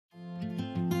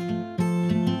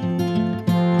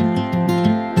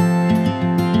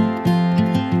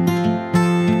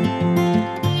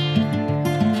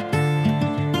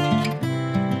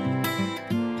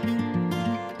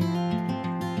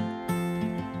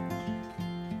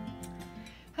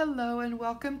Hello and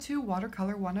welcome to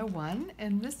Watercolor 101.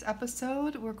 In this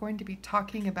episode, we're going to be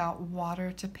talking about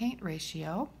water to paint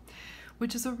ratio,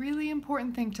 which is a really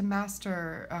important thing to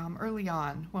master early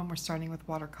on when we're starting with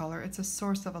watercolor. It's a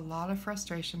source of a lot of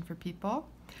frustration for people.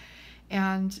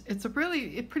 And it's a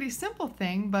pretty simple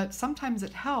thing, but sometimes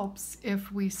it helps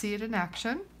if we see it in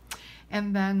action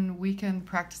and then we can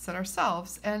practice it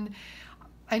ourselves. And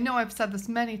I know I've said this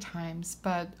many times,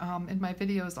 but in my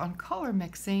videos on color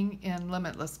mixing in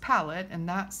Limitless Palette, in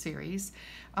that series,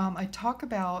 I talk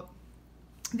about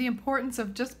the importance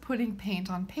of just putting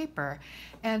paint on paper.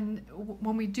 And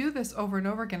when we do this over and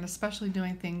over again, especially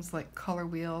doing things like color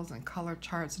wheels and color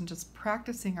charts and just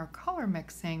practicing our color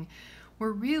mixing,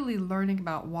 we're really learning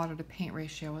about water to paint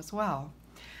ratio as well.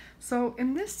 So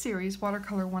in this series,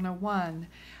 Watercolor 101,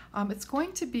 it's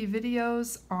going to be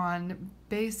videos on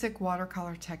basic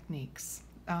watercolor techniques.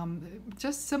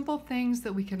 Just simple things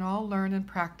that we can all learn and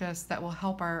practice that will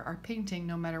help our painting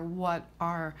no matter what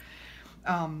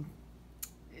no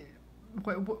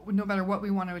matter what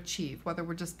we want to achieve, whether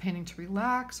we're just painting to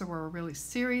relax or we're really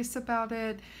serious about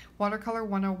it. Watercolor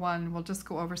 101 will just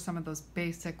go over some of those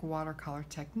basic watercolor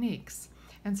techniques.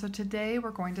 And so today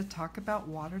we're going to talk about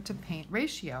water to paint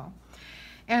ratio.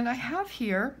 And I have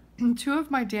here two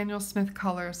of my Daniel Smith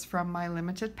colors from my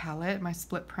limited palette, my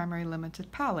split primary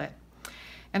limited palette.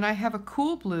 And I have a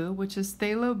cool blue, which is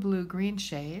phthalo blue green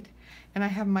shade, and I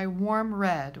have my warm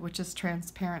red, which is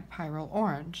transparent Pyrrol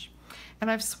orange. And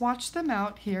I've swatched them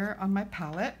out here on my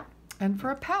palette. And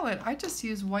for a palette, I just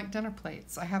use white dinner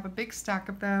plates. I have a big stack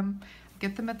of them,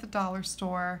 get them at the dollar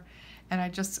store, and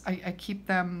I keep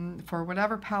them for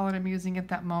whatever palette I'm using at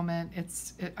that moment.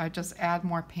 I just add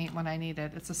more paint when I need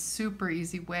it. It's a super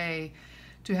easy way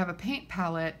to have a paint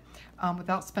palette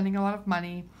without spending a lot of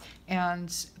money,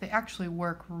 and they actually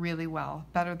work really well,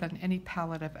 better than any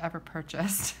palette I've ever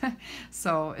purchased.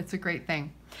 So it's a great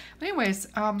thing. But anyways,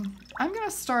 I'm going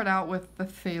to start out with the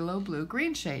phthalo blue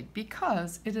green shade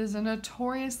because it is a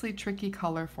notoriously tricky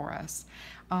color for us.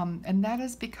 And that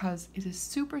is because it is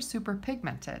super, super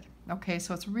pigmented. Okay,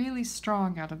 so it's really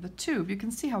strong out of the tube. You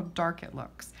can see how dark it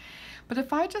looks. But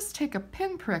if I just take a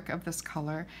pinprick of this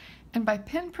color, and by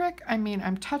pinprick, I mean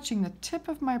I'm touching the tip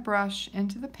of my brush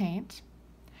into the paint,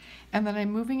 and then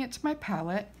I'm moving it to my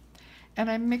palette, and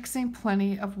I'm mixing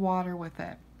plenty of water with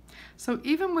it. So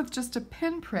even with just a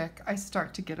pinprick, I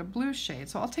start to get a blue shade.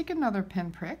 So I'll take another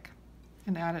pinprick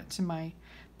and add it to my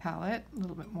palette a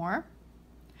little bit more.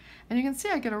 And you can see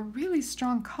I get a really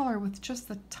strong color with just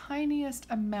the tiniest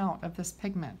amount of this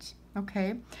pigment,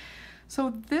 okay? So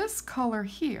this color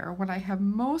here, when I have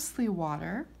mostly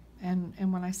water, and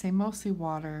when I say mostly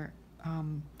water,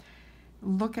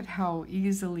 look at how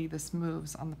easily this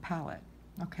moves on the palette,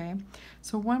 okay?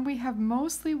 So when we have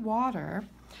mostly water,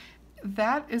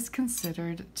 that is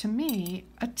considered, to me,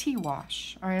 a tea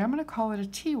wash. All right, I'm gonna call it a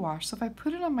tea wash. So if I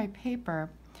put it on my paper,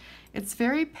 it's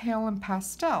very pale and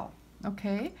pastel.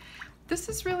 Okay, this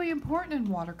is really important in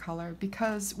watercolor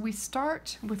because we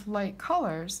start with light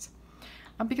colors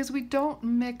because we don't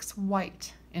mix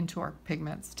white into our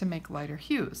pigments to make lighter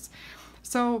hues.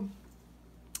 So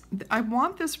I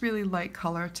want this really light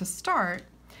color to start,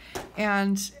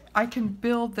 and I can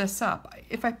build this up.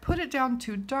 If I put it down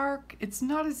too dark, it's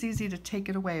not as easy to take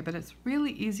it away, but it's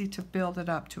really easy to build it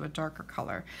up to a darker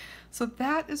color. So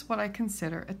that is what I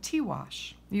consider a tea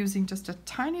wash, using just a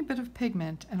tiny bit of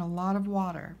pigment and a lot of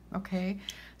water, okay?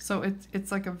 So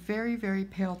it's like a very, very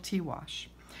pale tea wash.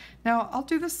 Now I'll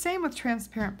do the same with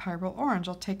transparent Pyrrol orange.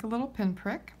 I'll take a little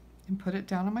pinprick and put it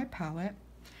down on my palette,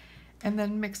 and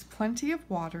then mix plenty of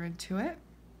water into it.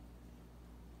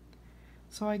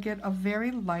 So I get a very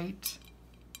light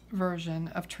version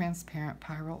of transparent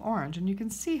Pyrrol orange, and you can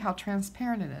see how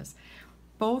transparent it is.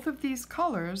 Both of these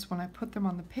colors, when I put them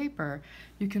on the paper,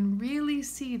 you can really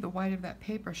see the white of that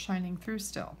paper shining through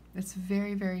still. It's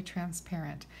very, very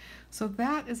transparent. So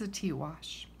that is a tea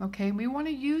wash, okay? We want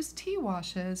to use tea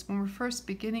washes when we're first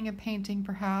beginning a painting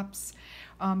perhaps,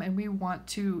 and we want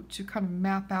to kind of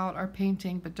map out our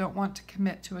painting but don't want to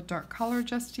commit to a dark color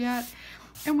just yet.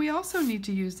 And we also need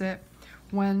to use it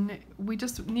when we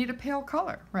just need a pale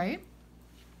color, right?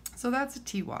 So that's a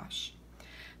tea wash.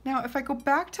 Now if I go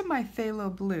back to my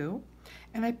phthalo blue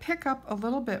and I pick up a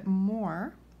little bit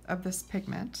more of this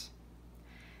pigment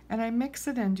and I mix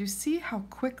it in, do you see how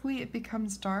quickly it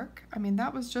becomes dark? I mean,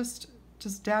 that was just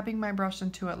dabbing my brush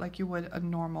into it like you would a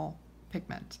normal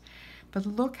pigment. But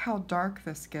look how dark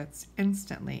this gets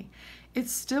instantly.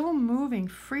 It's still moving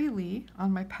freely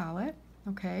on my palette,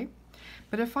 okay?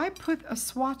 But if I put a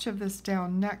swatch of this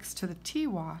down next to the tea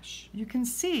wash, you can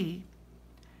see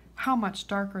how much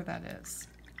darker that is.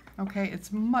 Okay,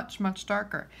 it's much, much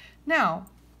darker. Now,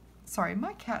 sorry,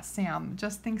 my cat Sam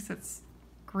just thinks it's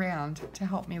grand to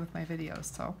help me with my videos,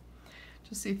 so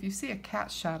just see if you see a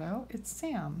cat shadow, it's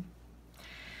Sam.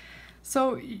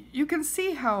 So you can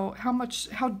see how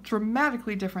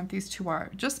dramatically different these two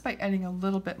are just by adding a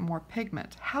little bit more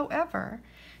pigment. However,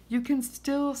 you can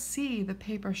still see the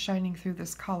paper shining through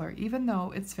this color even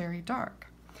though it's very dark.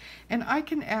 And I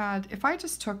can add, if I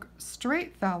just took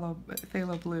straight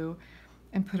phthalo blue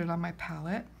and put it on my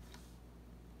palette,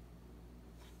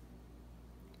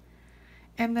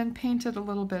 and then paint it a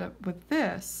little bit with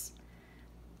this,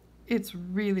 it's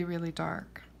really, really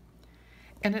dark.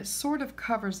 And it sort of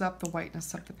covers up the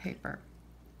whiteness of the paper.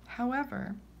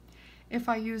 However, if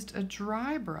I used a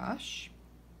dry brush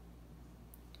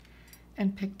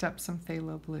and picked up some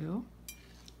phthalo blue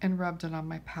and rubbed it on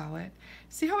my palette,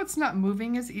 see how it's not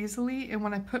moving as easily? And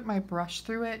when I put my brush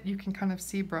through it, you can kind of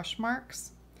see brush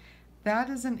marks.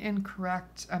 That is an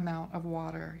incorrect amount of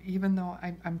water. Even though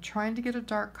I'm trying to get a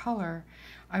dark color,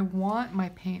 I want my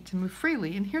paint to move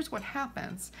freely. And here's what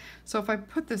happens. So if I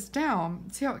put this down,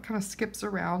 see how it kind of skips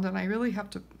around, and I really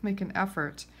have to make an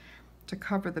effort to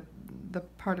cover the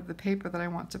part of the paper that I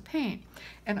want to paint.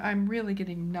 And I'm really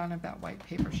getting none of that white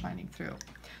paper shining through.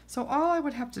 So all I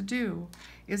would have to do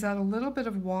is add a little bit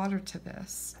of water to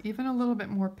this, even a little bit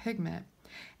more pigment.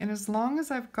 And as long as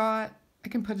I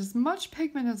can put as much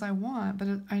pigment as I want, but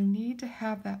I need to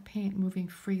have that paint moving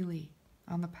freely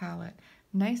on the palette.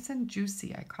 Nice and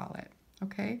juicy, I call it,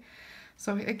 okay?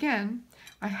 So again,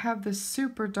 I have this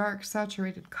super dark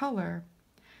saturated color,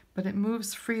 but it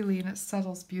moves freely and it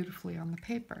settles beautifully on the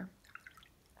paper.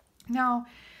 Now,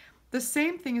 the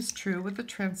same thing is true with the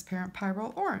transparent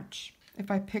Pyrrol orange. If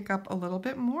I pick up a little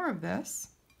bit more of this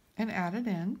and add it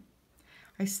in,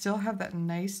 I still have that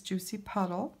nice juicy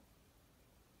puddle.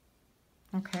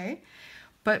 Okay,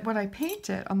 but when I paint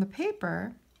it on the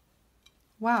paper,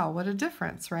 wow, what a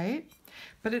difference, right?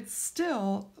 But it's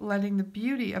still letting the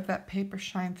beauty of that paper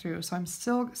shine through. So I'm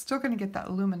still going to get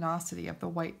that luminosity of the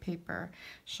white paper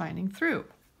shining through.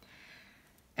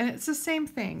 And it's the same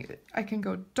thing. I can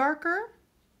go darker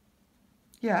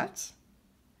yet,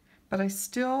 but I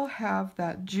still have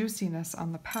that juiciness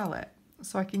on the palette.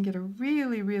 So I can get a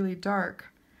really, really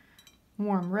dark,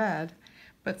 warm red,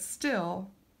 but still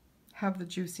have the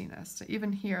juiciness.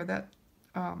 Even here, that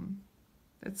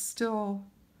it's still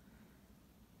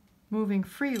moving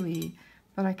freely,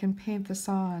 but I can paint this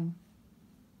on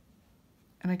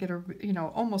and I get a,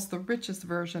 almost the richest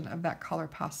version of that color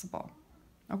possible.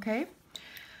 Okay,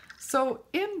 so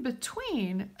in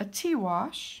between a tea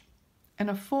wash and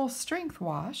a full strength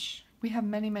wash, we have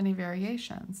many, many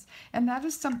variations. And that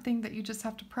is something that you just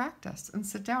have to practice and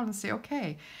sit down and say,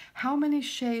 okay, how many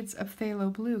shades of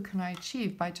phthalo blue can I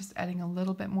achieve by just adding a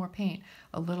little bit more paint,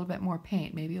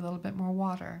 maybe a little bit more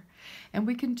water. And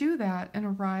we can do that and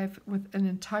arrive with an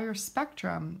entire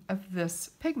spectrum of this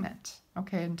pigment,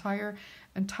 okay,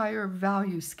 entire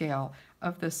value scale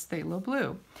of this phthalo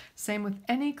blue. Same with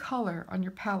any color on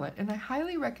your palette. And I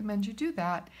highly recommend you do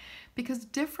that because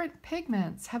different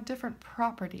pigments have different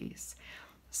properties.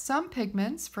 Some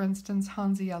pigments, for instance,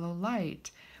 Hansa Yellow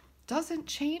Light, doesn't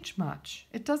change much.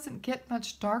 It doesn't get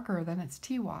much darker than its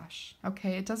tea wash,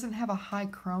 okay? It doesn't have a high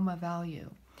chroma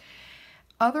value.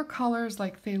 Other colors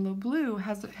like phthalo blue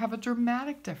have a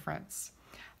dramatic difference.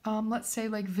 Let's say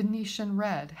like Venetian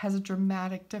red has a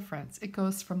dramatic difference. It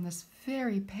goes from this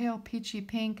very pale peachy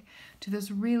pink to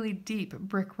this really deep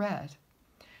brick red.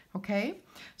 Okay,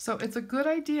 so it's a good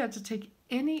idea to take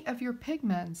any of your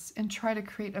pigments and try to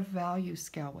create a value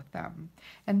scale with them.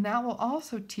 And that will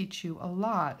also teach you a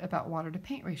lot about water to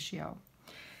paint ratio.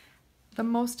 The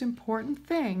most important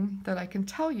thing that I can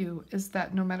tell you is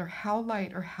that no matter how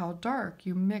light or how dark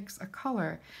you mix a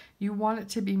color, you want it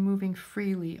to be moving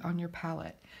freely on your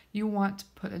palette. You want to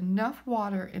put enough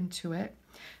water into it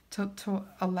to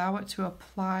allow it to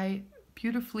apply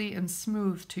beautifully and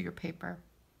smooth to your paper.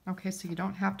 Okay, so you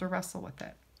don't have to wrestle with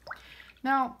it.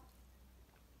 Now,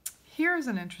 here's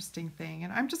an interesting thing,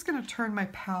 and I'm just going to turn my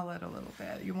palette a little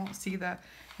bit. You won't see the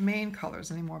main colors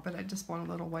anymore, but I just want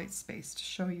a little white space to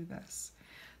show you this.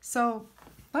 So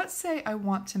let's say I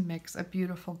want to mix a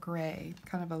beautiful gray,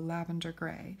 kind of a lavender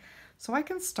gray. So I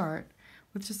can start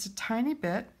with just a tiny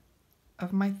bit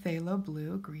of my phthalo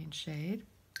blue green shade,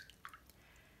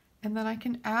 and then I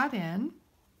can add in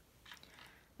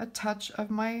a touch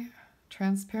of my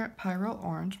transparent Pyrrol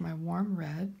orange, my warm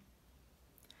red.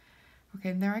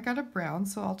 Okay, and there I got a brown,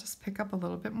 so I'll just pick up a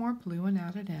little bit more blue and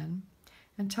add it in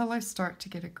until I start to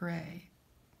get a gray.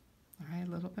 All right,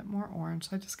 a little bit more orange.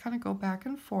 So I just kind of go back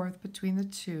and forth between the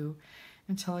two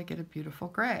until I get a beautiful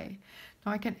gray.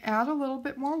 Now I can add a little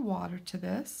bit more water to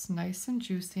this, nice and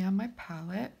juicy on my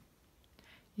palette,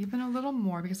 even a little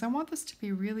more because I want this to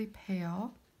be really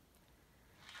pale.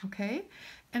 Okay,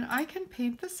 and I can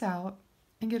paint this out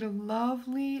and get a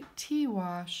lovely tea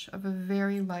wash of a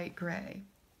very light gray.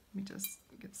 Let me just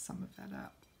get some of that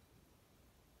up.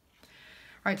 All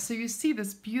right, so you see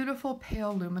this beautiful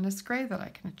pale luminous gray that I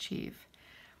can achieve.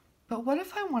 But what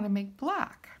if I want to make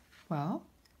black? Well,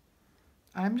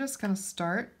 I'm just going to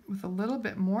start with a little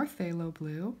bit more phthalo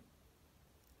blue,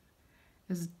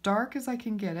 as dark as I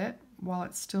can get it while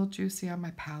it's still juicy on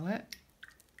my palette.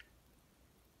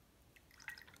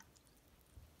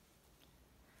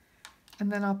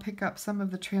 And then I'll pick up some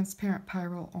of the transparent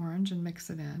Pyrrol orange and mix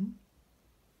it in.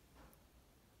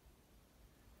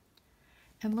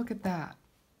 And look at that,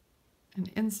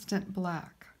 an instant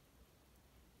black.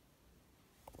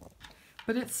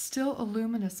 But it's still a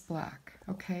luminous black,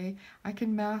 okay? I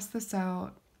can mask this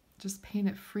out, just paint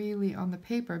it freely on the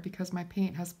paper because my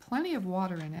paint has plenty of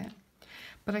water in it.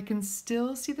 But I can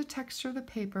still see the texture of the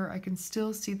paper. I can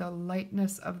still see the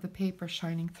lightness of the paper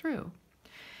shining through.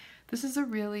 This is a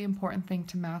really important thing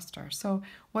to master. So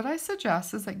what I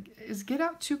suggest is get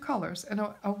out two colors, and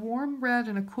a warm red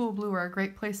and a cool blue are a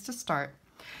great place to start.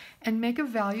 And make a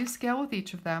value scale with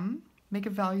each of them. Make a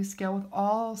value scale with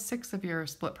all 6 of your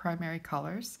split primary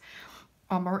colors,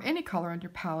 or any color on your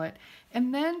palette,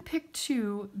 and then pick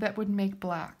 2 that would make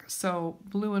black. So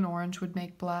blue and orange would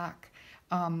make black,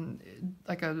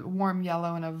 like a warm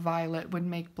yellow and a violet would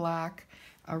make black,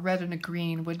 a red and a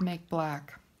green would make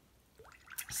black.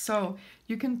 So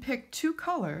you can pick 2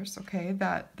 colors, okay,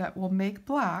 that will make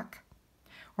black,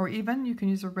 or even you can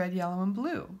use a red, yellow, and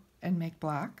blue and make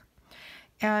black.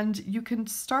 And you can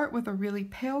start with a really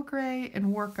pale gray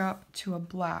and work up to a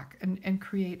black and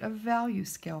create a value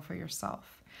scale for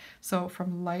yourself. So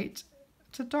from light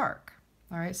to dark,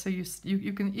 all right? So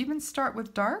you can even start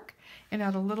with dark and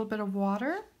add a little bit of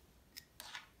water.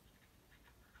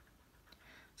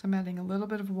 So I'm adding a little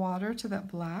bit of water to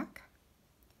that black,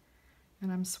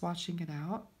 and I'm swatching it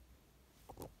out.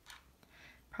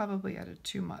 Probably added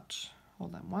too much.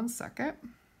 Hold on one second.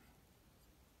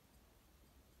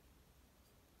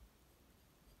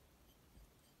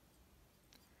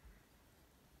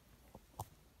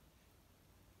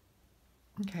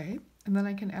 Okay, and then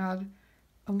I can add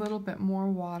a little bit more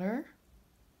water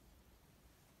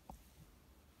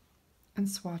and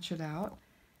swatch it out,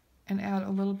 and add a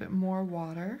little bit more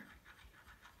water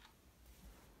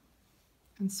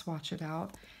and swatch it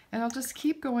out. And I'll just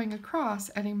keep going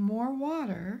across, adding more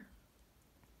water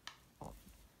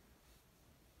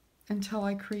until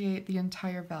I create the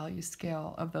entire value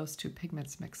scale of those 2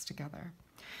 pigments mixed together.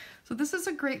 So this is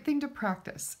a great thing to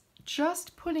practice.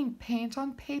 Just putting paint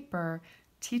on paper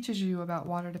teaches you about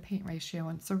water to paint ratio,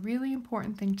 and it's a really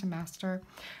important thing to master.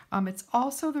 It's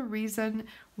also the reason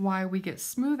why we get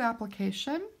smooth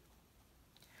application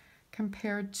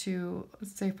compared to,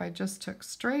 let's say if I just took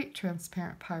straight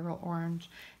transparent Pyrrol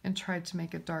orange and tried to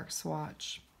make a dark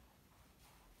swatch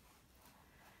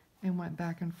and went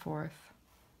back and forth.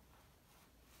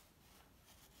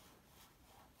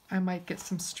 I might get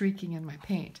some streaking in my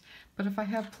paint. But if I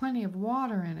have plenty of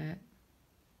water in it,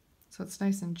 so it's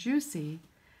nice and juicy,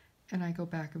 and I go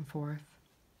back and forth,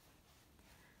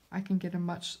 I can get a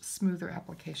much smoother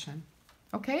application.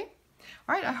 Okay?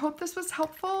 All right, I hope this was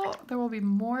helpful. There will be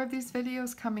more of these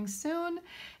videos coming soon.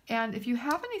 And if you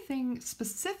have anything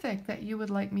specific that you would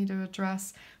like me to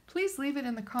address, please leave it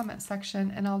in the comment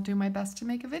section and I'll do my best to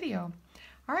make a video.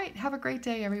 All right, have a great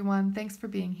day, everyone. Thanks for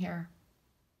being here.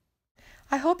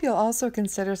 I hope you'll also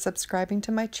consider subscribing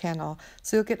to my channel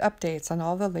so you'll get updates on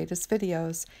all the latest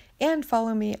videos, and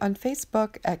follow me on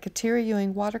Facebook at Kateri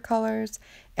Ewing Watercolors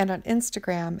and on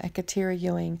Instagram at Kateri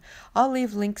Ewing. I'll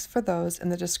leave links for those in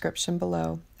the description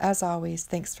below. As always,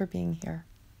 thanks for being here.